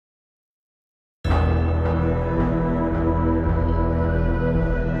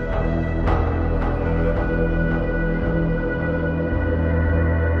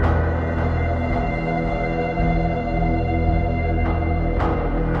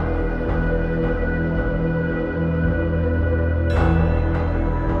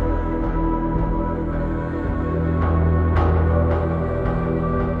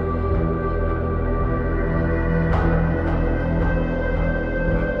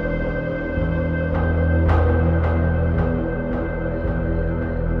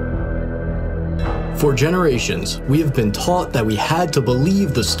For generations, we have been taught that we had to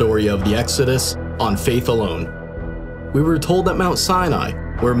believe the story of the Exodus on faith alone. We were told that Mount Sinai,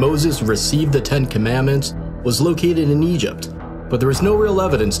 where Moses received the 10 Commandments, was located in Egypt, but there is no real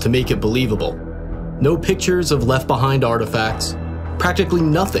evidence to make it believable. No pictures of left-behind artifacts, practically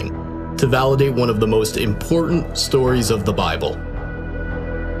nothing to validate one of the most important stories of the Bible.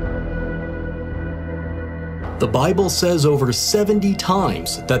 The Bible says over 70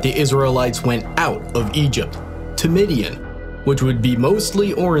 times that the Israelites went out of Egypt to Midian, which would be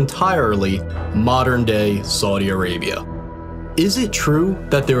mostly or entirely modern-day Saudi Arabia. Is it true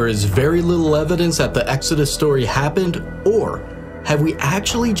that there is very little evidence that the Exodus story happened, or have we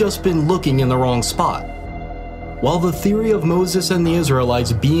actually just been looking in the wrong spot? While the theory of Moses and the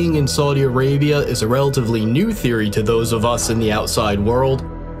Israelites being in Saudi Arabia is a relatively new theory to those of us in the outside world,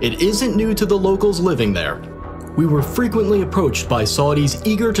 it isn't new to the locals living there. We were frequently approached by Saudis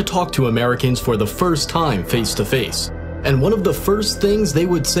eager to talk to Americans for the first time face to face. And one of the first things they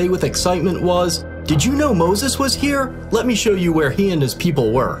would say with excitement was, "Did you know Moses was here? Let me show you where he and his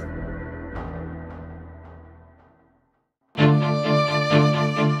people were."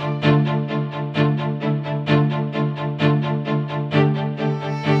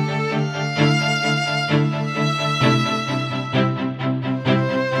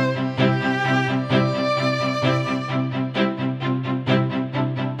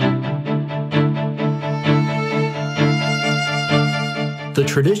 The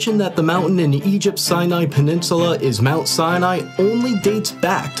tradition that the mountain in Egypt's Sinai Peninsula is Mount Sinai only dates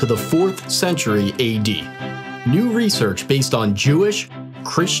back to the 4th century AD. New research based on Jewish,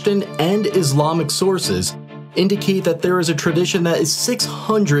 Christian, and Islamic sources indicate that there is a tradition that is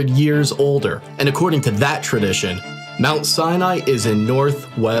 600 years older, and according to that tradition, Mount Sinai is in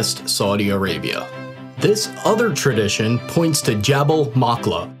northwest Saudi Arabia. This other tradition points to Jabal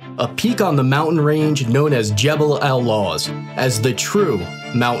Makla, a peak on the mountain range known as Jebel al-Lawz, as the true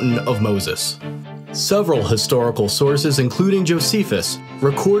Mountain of Moses. Several historical sources, including Josephus,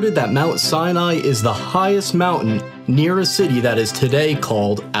 recorded that Mount Sinai is the highest mountain near a city that is today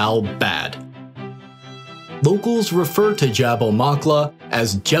called Al-Bad. Locals refer to Jabal Makla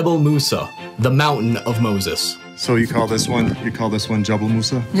as Jebel Musa, the Mountain of Moses. So you call this one Jabal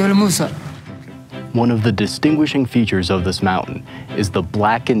Musa? Jabal Musa. One of the distinguishing features of this mountain is the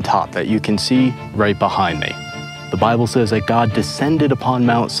blackened top that you can see right behind me. The Bible says that God descended upon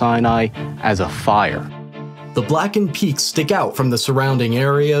Mount Sinai as a fire. The blackened peaks stick out from the surrounding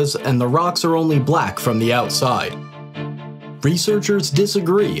areas, and the rocks are only black from the outside. Researchers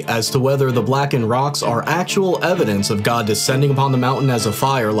disagree as to whether the blackened rocks are actual evidence of God descending upon the mountain as a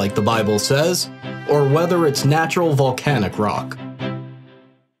fire like the Bible says, or whether it's natural volcanic rock.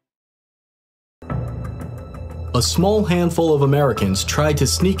 A small handful of Americans tried to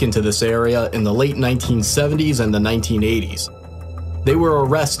sneak into this area in the late 1970s and the 1980s. They were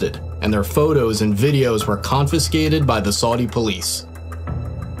arrested, and their photos and videos were confiscated by the Saudi police.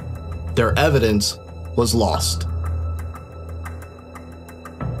 Their evidence was lost.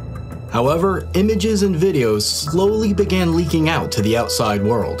 However, images and videos slowly began leaking out to the outside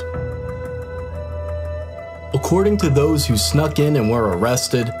world. According to those who snuck in and were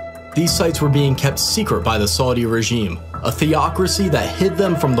arrested, these sites were being kept secret by the Saudi regime, a theocracy that hid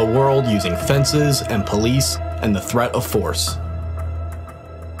them from the world using fences and police and the threat of force.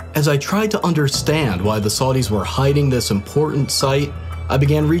 As I tried to understand why the Saudis were hiding this important site, I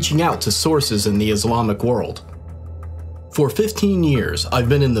began reaching out to sources in the Islamic world. For 15 years, I've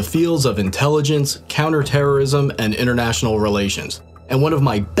been in the fields of intelligence, counterterrorism, and international relations, and one of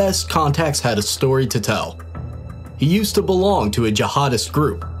my best contacts had a story to tell. He used to belong to a jihadist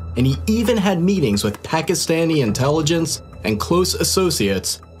group, and he even had meetings with Pakistani intelligence and close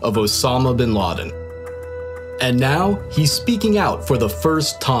associates of Osama bin Laden. And now, he's speaking out for the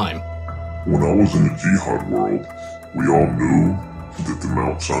first time. When I was in the jihad world, we all knew that the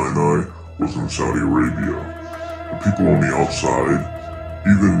Mount Sinai was in Saudi Arabia. The people on the outside,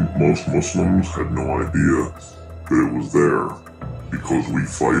 even most Muslims, had no idea that it was there, because we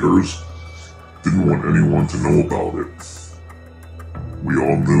fighters didn't want anyone to know about it. We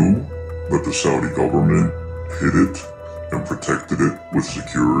all knew that the Saudi government hid it and protected it with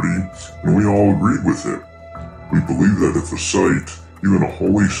security, and we all agreed with it. We believe that if a site, even a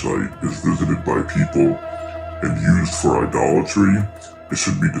holy site, is visited by people and used for idolatry, it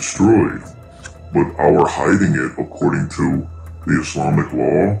should be destroyed. But our hiding it, according to the Islamic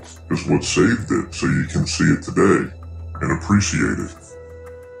law, is what saved it, so you can see it today and appreciate it.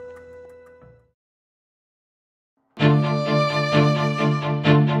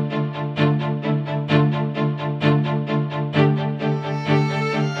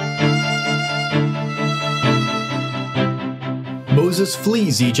 Moses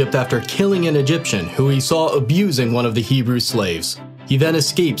flees Egypt after killing an Egyptian who he saw abusing one of the Hebrew slaves. He then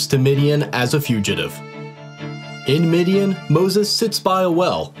escapes to Midian as a fugitive. In Midian, Moses sits by a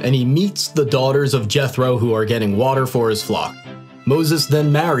well and he meets the daughters of Jethro who are getting water for his flock. Moses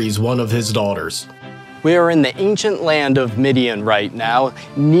then marries one of his daughters. We are in the ancient land of Midian right now,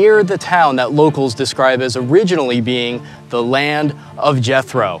 near the town that locals describe as originally being the land of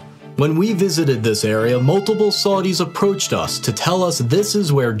Jethro. When we visited this area, multiple Saudis approached us to tell us this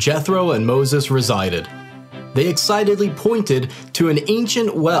is where Jethro and Moses resided. They excitedly pointed to an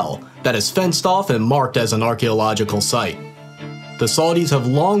ancient well that is fenced off and marked as an archaeological site. The Saudis have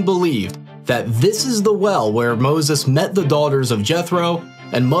long believed that this is the well where Moses met the daughters of Jethro,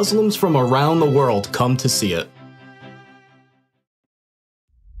 and Muslims from around the world come to see it.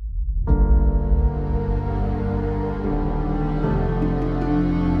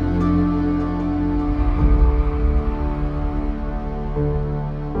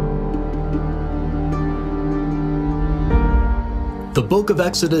 The book of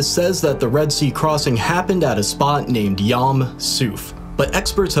Exodus says that the Red Sea crossing happened at a spot named Yam Suf, but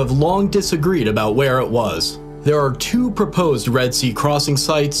experts have long disagreed about where it was. There are two proposed Red Sea crossing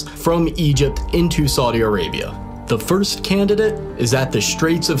sites from Egypt into Saudi Arabia. The first candidate is at the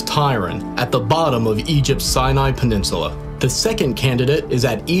Straits of Tiran, at the bottom of Egypt's Sinai Peninsula. The second candidate is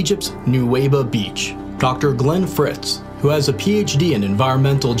at Egypt's Nuweiba Beach. Dr. Glenn Fritz, who has a PhD in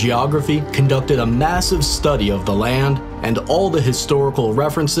environmental geography, conducted a massive study of the land and all the historical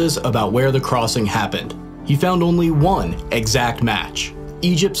references about where the crossing happened. He found only one exact match: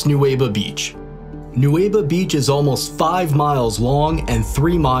 Egypt's Nuweiba Beach. Nuweiba Beach is almost 5 miles long and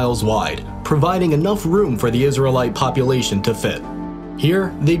 3 miles wide, providing enough room for the Israelite population to fit.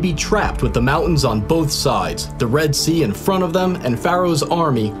 Here, they'd be trapped with the mountains on both sides, the Red Sea in front of them, and Pharaoh's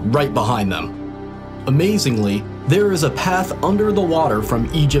army right behind them. Amazingly, there is a path under the water from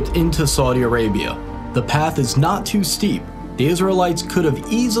Egypt into Saudi Arabia. The path is not too steep. The Israelites could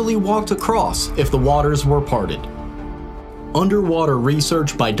have easily walked across if the waters were parted. Underwater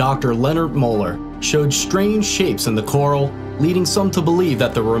research by Dr. Leonard Moeller showed strange shapes in the coral, leading some to believe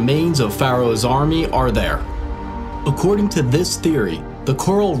that the remains of Pharaoh's army are there. According to this theory, the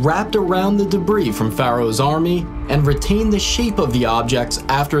coral wrapped around the debris from Pharaoh's army and retained the shape of the objects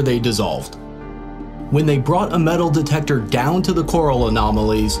after they dissolved. When they brought a metal detector down to the coral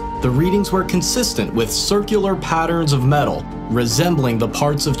anomalies, the readings were consistent with circular patterns of metal resembling the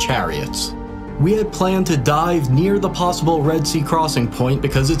parts of chariots. We had planned to dive near the possible Red Sea crossing point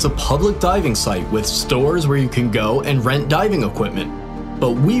because it's a public diving site with stores where you can go and rent diving equipment.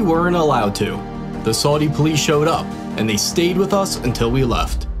 But we weren't allowed to. The Saudi police showed up, and they stayed with us until we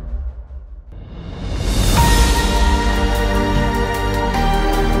left.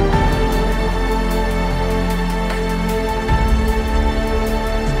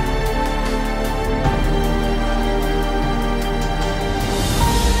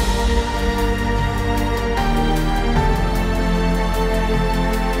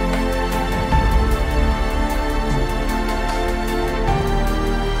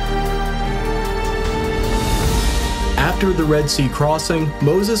 After the Red Sea crossing,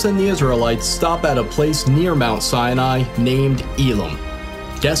 Moses and the Israelites stop at a place near Mount Sinai named Elim.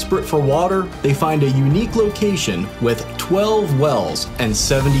 Desperate for water, they find a unique location with 12 wells and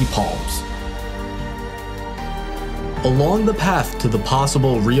 70 palms. Along the path to the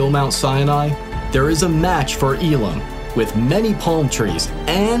possible real Mount Sinai, there is a match for Elim with many palm trees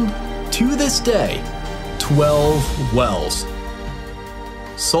and, to this day, 12 wells.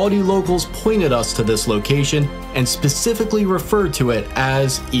 Saudi locals pointed us to this location and specifically referred to it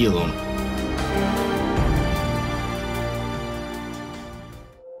as Elim.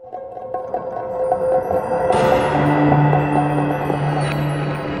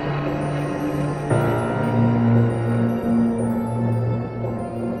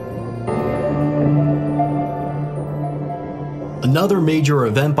 Another major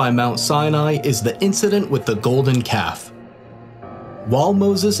event by Mount Sinai is the incident with the golden calf. While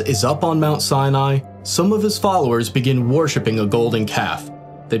Moses is up on Mount Sinai, some of his followers begin worshiping a golden calf.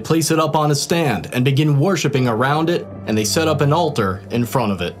 They place it up on a stand and begin worshiping around it, and they set up an altar in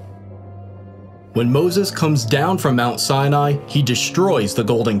front of it. When Moses comes down from Mount Sinai, he destroys the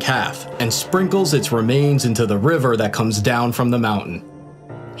golden calf and sprinkles its remains into the river that comes down from the mountain.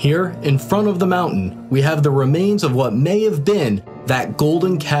 Here, in front of the mountain, we have the remains of what may have been that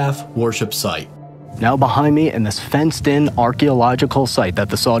golden calf worship site. Now behind me, in this fenced-in archaeological site that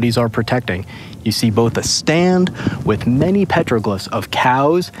the Saudis are protecting, you see both a stand with many petroglyphs of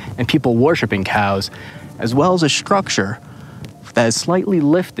cows and people worshiping cows, as well as a structure that is slightly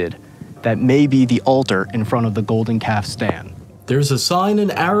lifted that may be the altar in front of the golden calf stand. There's a sign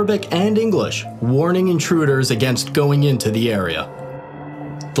in Arabic and English warning intruders against going into the area.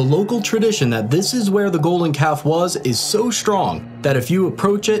 The local tradition that this is where the golden calf was is so strong that if you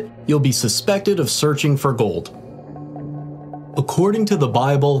approach it, you'll be suspected of searching for gold. According to the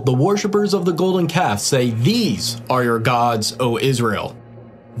Bible, the worshippers of the golden calf say, "These are your gods, O Israel."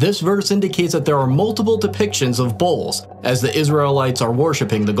 This verse indicates that there are multiple depictions of bulls as the Israelites are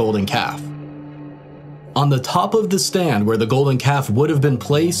worshiping the golden calf. On the top of the stand where the golden calf would have been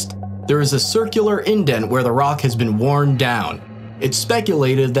placed, there is a circular indent where the rock has been worn down. It's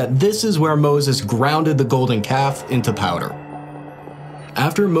speculated that this is where Moses grounded the golden calf into powder.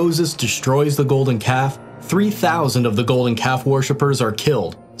 After Moses destroys the golden calf, 3,000 of the golden calf worshippers are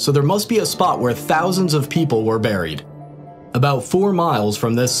killed, so there must be a spot where thousands of people were buried. About 4 miles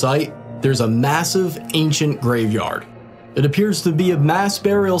from this site, there's a massive ancient graveyard. It appears to be a mass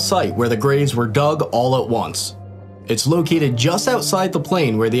burial site where the graves were dug all at once. It's located just outside the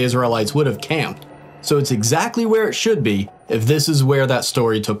plain where the Israelites would have camped, so it's exactly where it should be if this is where that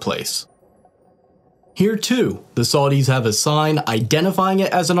story took place. Here too, the Saudis have a sign identifying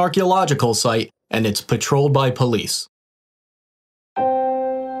it as an archaeological site, and it's patrolled by police.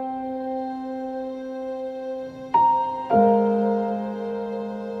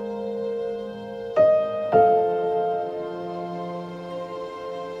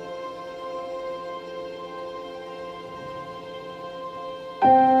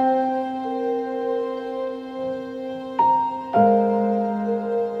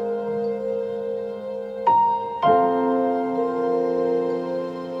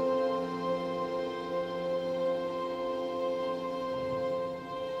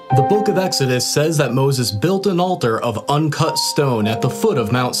 The book of Exodus says that Moses built an altar of uncut stone at the foot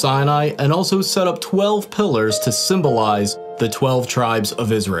of Mount Sinai and also set up 12 pillars to symbolize the 12 tribes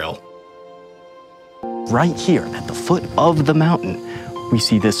of Israel. Right here at the foot of the mountain, we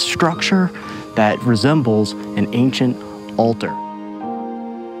see this structure that resembles an ancient altar.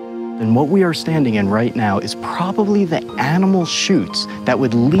 And what we are standing in right now is probably the animal chutes that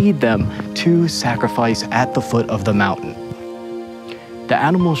would lead them to sacrifice at the foot of the mountain. The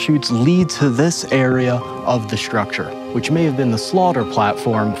animal chutes lead to this area of the structure, which may have been the slaughter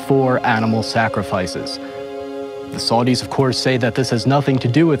platform for animal sacrifices. The Saudis, of course, say that this has nothing to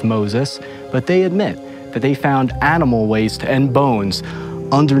do with Moses, but they admit that they found animal waste and bones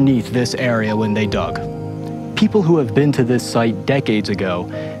underneath this area when they dug. People who have been to this site decades ago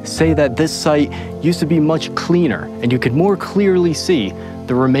say that this site used to be much cleaner, and you could more clearly see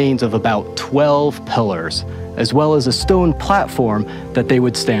the remains of about 12 pillars, as well as a stone platform that they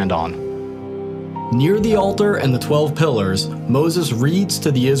would stand on. Near the altar and the 12 pillars, Moses reads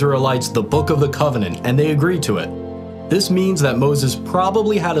to the Israelites the Book of the Covenant, and they agree to it. This means that Moses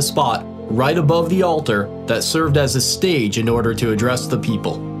probably had a spot right above the altar that served as a stage in order to address the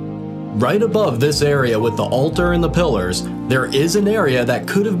people. Right above this area with the altar and the pillars, there is an area that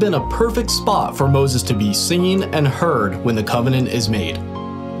could have been a perfect spot for Moses to be seen and heard when the covenant is made.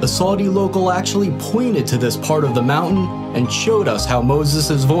 A Saudi local actually pointed to this part of the mountain and showed us how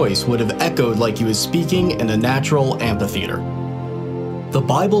Moses' voice would have echoed like he was speaking in a natural amphitheater. The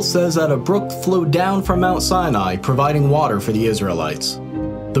Bible says that a brook flowed down from Mount Sinai, providing water for the Israelites.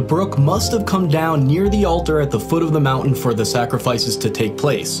 The brook must have come down near the altar at the foot of the mountain for the sacrifices to take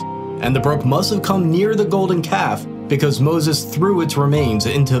place, and the brook must have come near the golden calf because Moses threw its remains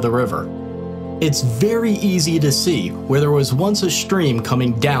into the river. It's very easy to see where there was once a stream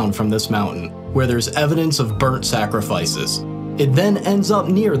coming down from this mountain, where there's evidence of burnt sacrifices. It then ends up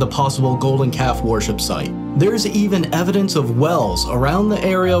near the possible golden calf worship site. There's even evidence of wells around the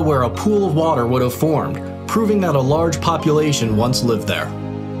area where a pool of water would have formed, proving that a large population once lived there.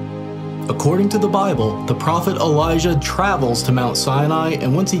 According to the Bible, the prophet Elijah travels to Mount Sinai,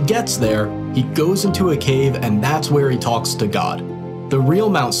 and once he gets there, he goes into a cave, and that's where he talks to God. The real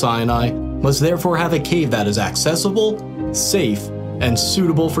Mount Sinai must therefore have a cave that is accessible, safe, and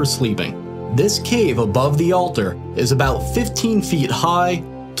suitable for sleeping. This cave above the altar is about 15 feet high,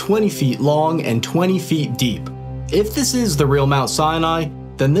 20 feet long, and 20 feet deep. If this is the real Mount Sinai,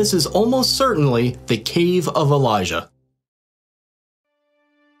 then this is almost certainly the Cave of Elijah.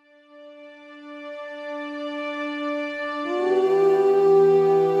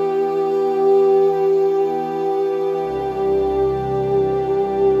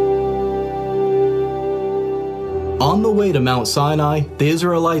 On the way to Mount Sinai, the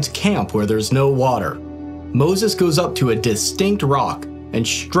Israelites camp where there's no water. Moses goes up to a distinct rock and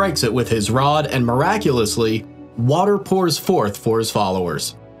strikes it with his rod, and miraculously, water pours forth for his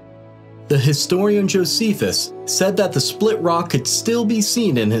followers. The historian Josephus said that the split rock could still be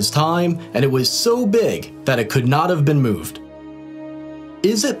seen in his time, and it was so big that it could not have been moved.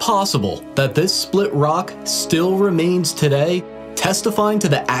 Is it possible that this split rock still remains today, testifying to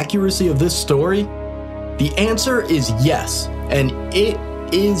the accuracy of this story? The answer is yes, and it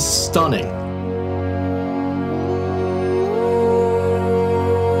is stunning.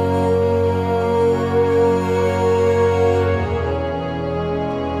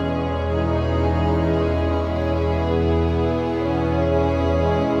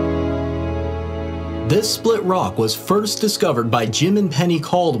 This split rock was first discovered by Jim and Penny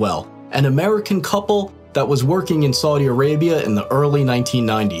Caldwell, an American couple that was working in Saudi Arabia in the early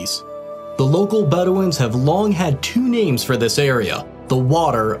 1990s. The local Bedouins have long had two names for this area, the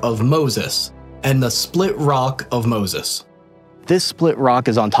Water of Moses and the Split Rock of Moses. This split rock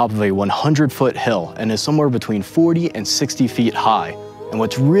is on top of a 100-foot hill and is somewhere between 40 and 60 feet high. And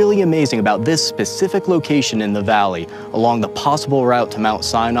what's really amazing about this specific location in the valley along the possible route to Mount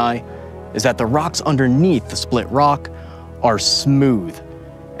Sinai is that the rocks underneath the split rock are smooth,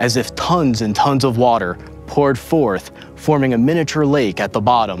 as if tons and tons of water poured forth, forming a miniature lake at the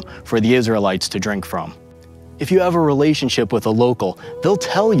bottom for the Israelites to drink from. If you have a relationship with a local, they'll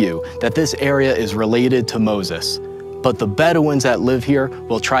tell you that this area is related to Moses, but the Bedouins that live here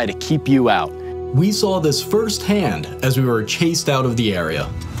will try to keep you out. We saw this firsthand as we were chased out of the area.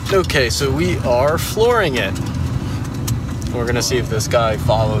 Okay, so we are flooring it. We're gonna see if this guy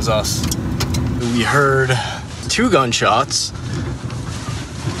follows us. We heard 2 gunshots.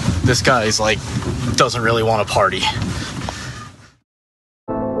 This guy's like, doesn't really want to party.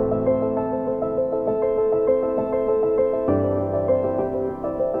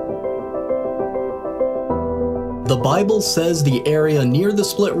 The Bible says the area near the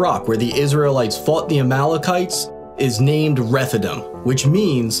split rock where the Israelites fought the Amalekites is named Rephidim, which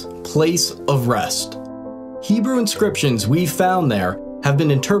means place of rest. Hebrew inscriptions we found there have been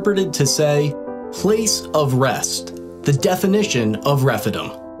interpreted to say place of rest, the definition of Rephidim.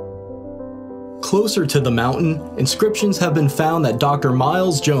 Closer to the mountain, inscriptions have been found that Dr.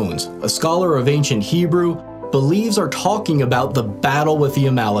 Miles Jones, a scholar of ancient Hebrew, believes are talking about the battle with the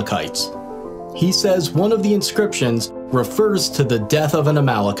Amalekites. He says one of the inscriptions refers to the death of an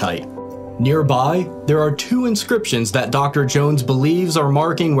Amalekite. Nearby, there are 2 inscriptions that Dr. Jones believes are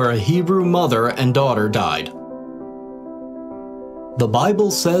marking where a Hebrew mother and daughter died. The Bible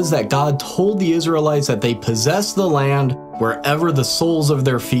says that God told the Israelites that they possess the land wherever the soles of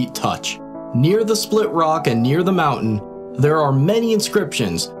their feet touch. Near the split rock and near the mountain, there are many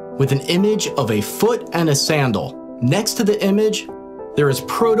inscriptions with an image of a foot and a sandal. Next to the image, there is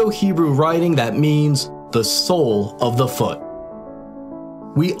Proto-Hebrew writing that means the sole of the foot.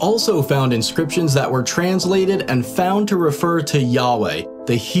 We also found inscriptions that were translated and found to refer to Yahweh,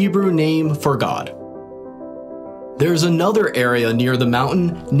 the Hebrew name for God. There's another area near the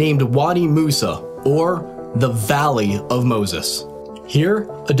mountain named Wadi Musa, or the Valley of Moses. Here,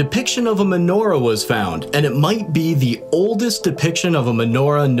 a depiction of a menorah was found, and it might be the oldest depiction of a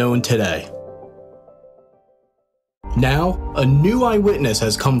menorah known today. Now, a new eyewitness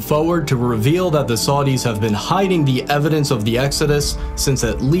has come forward to reveal that the Saudis have been hiding the evidence of the Exodus since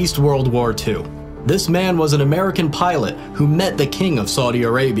at least World War II. This man was an American pilot who met the King of Saudi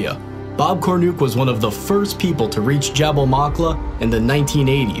Arabia. Bob Cornuke was one of the first people to reach Jabal Maqla in the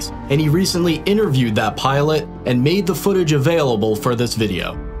 1980s, and he recently interviewed that pilot and made the footage available for this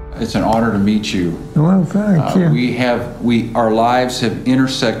video. It's an honor to meet you. Well, thank you. Our lives have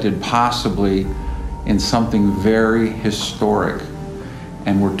intersected possibly in something very historic,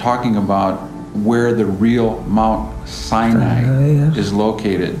 and we're talking about where the real Mount Sinai is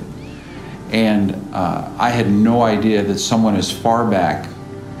located. And I had no idea that someone as far back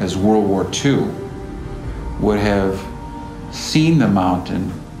as World War II would have seen the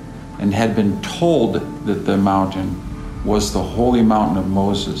mountain and had been told that the mountain was the holy mountain of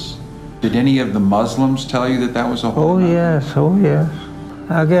Moses. Did any of the Muslims tell you that that was a holy mountain? Oh yes.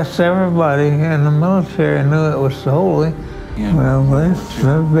 I guess everybody in the military knew it was holy. Yeah. Well, they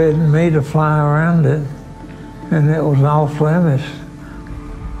forbidden me to fly around it, and it was off limits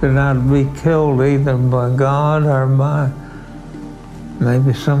that I'd be killed either by God or by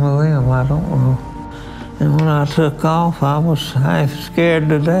maybe some of them, I don't know. And when I took off, I was half scared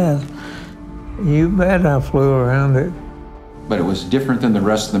to death. You bet I flew around it. But it was different than the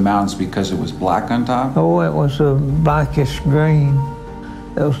rest of the mountains because it was black on top? Oh, it was a blackish green.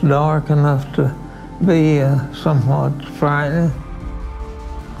 It was dark enough to be somewhat frightening.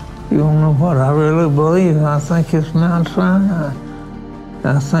 You don't know what I really believe. I think it's Mount Sinai.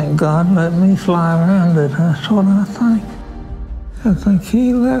 I think God let me fly around it. That's what I think. I think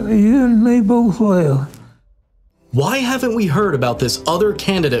He let you and me both live. Why haven't we heard about this other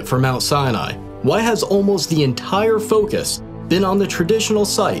candidate for Mount Sinai? Why has almost the entire focus been on the traditional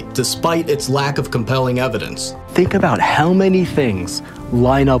site despite its lack of compelling evidence. Think about how many things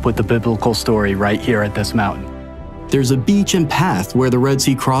line up with the biblical story right here at this mountain. There's a beach and path where the Red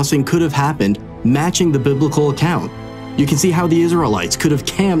Sea crossing could have happened, matching the biblical account. You can see how the Israelites could have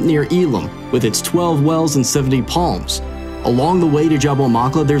camped near Elim with its 12 wells and 70 palms. Along the way to Jabal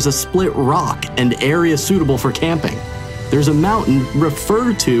Machlah, there's a split rock and area suitable for camping. There's a mountain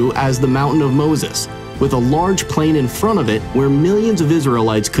referred to as the Mountain of Moses, with a large plain in front of it where millions of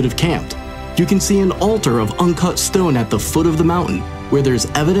Israelites could have camped. You can see an altar of uncut stone at the foot of the mountain, where there's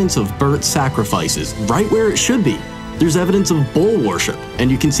evidence of burnt sacrifices, right where it should be. There's evidence of bull worship, and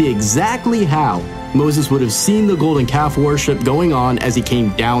you can see exactly how Moses would have seen the golden calf worship going on as he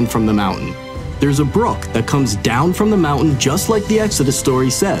came down from the mountain. There's a brook that comes down from the mountain just like the Exodus story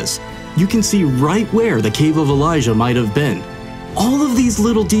says. You can see right where the cave of Elijah might have been. All of these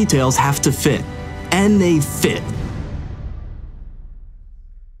little details have to fit, and they fit.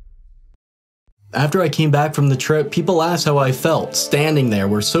 After I came back from the trip, people asked how I felt standing there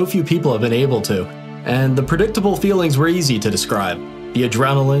where so few people have been able to. And the predictable feelings were easy to describe. The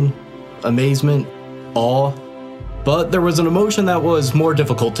adrenaline, amazement, awe. But there was an emotion that was more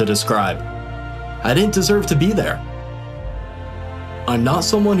difficult to describe. I didn't deserve to be there. I'm not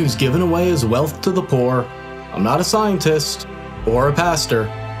someone who's given away his wealth to the poor. I'm not a scientist or a pastor.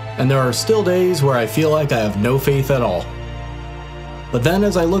 And there are still days where I feel like I have no faith at all. But then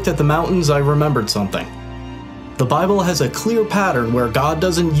as I looked at the mountains, I remembered something. The Bible has a clear pattern where God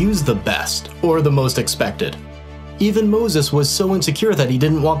doesn't use the best or the most expected. Even Moses was so insecure that he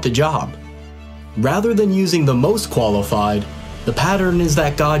didn't want the job. Rather than using the most qualified, the pattern is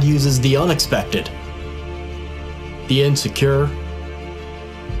that God uses the unexpected, the insecure,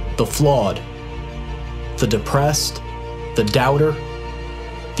 the flawed, the depressed, the doubter,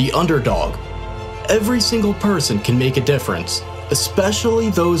 the underdog. Every single person can make a difference, especially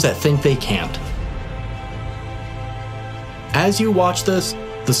those that think they can't. As you watch this,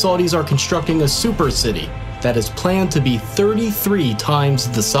 the Saudis are constructing a super city that is planned to be 33 times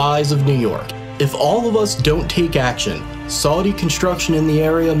the size of New York. If all of us don't take action, Saudi construction in the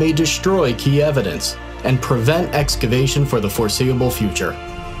area may destroy key evidence and prevent excavation for the foreseeable future.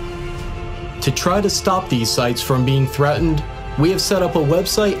 To try to stop these sites from being threatened, we have set up a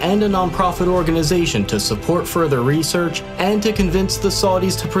website and a nonprofit organization to support further research and to convince the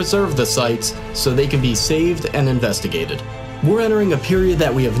Saudis to preserve the sites so they can be saved and investigated. We're entering a period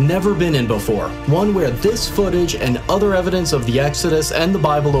that we have never been in before, one where this footage and other evidence of the Exodus and the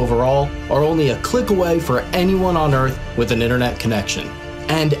Bible overall are only a click away for anyone on Earth with an internet connection.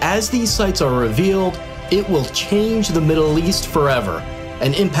 And as these sites are revealed, it will change the Middle East forever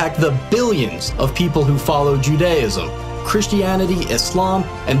and impact the billions of people who follow Judaism, Christianity, Islam,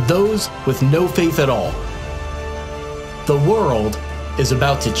 and those with no faith at all. The world is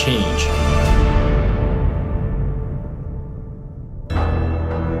about to change.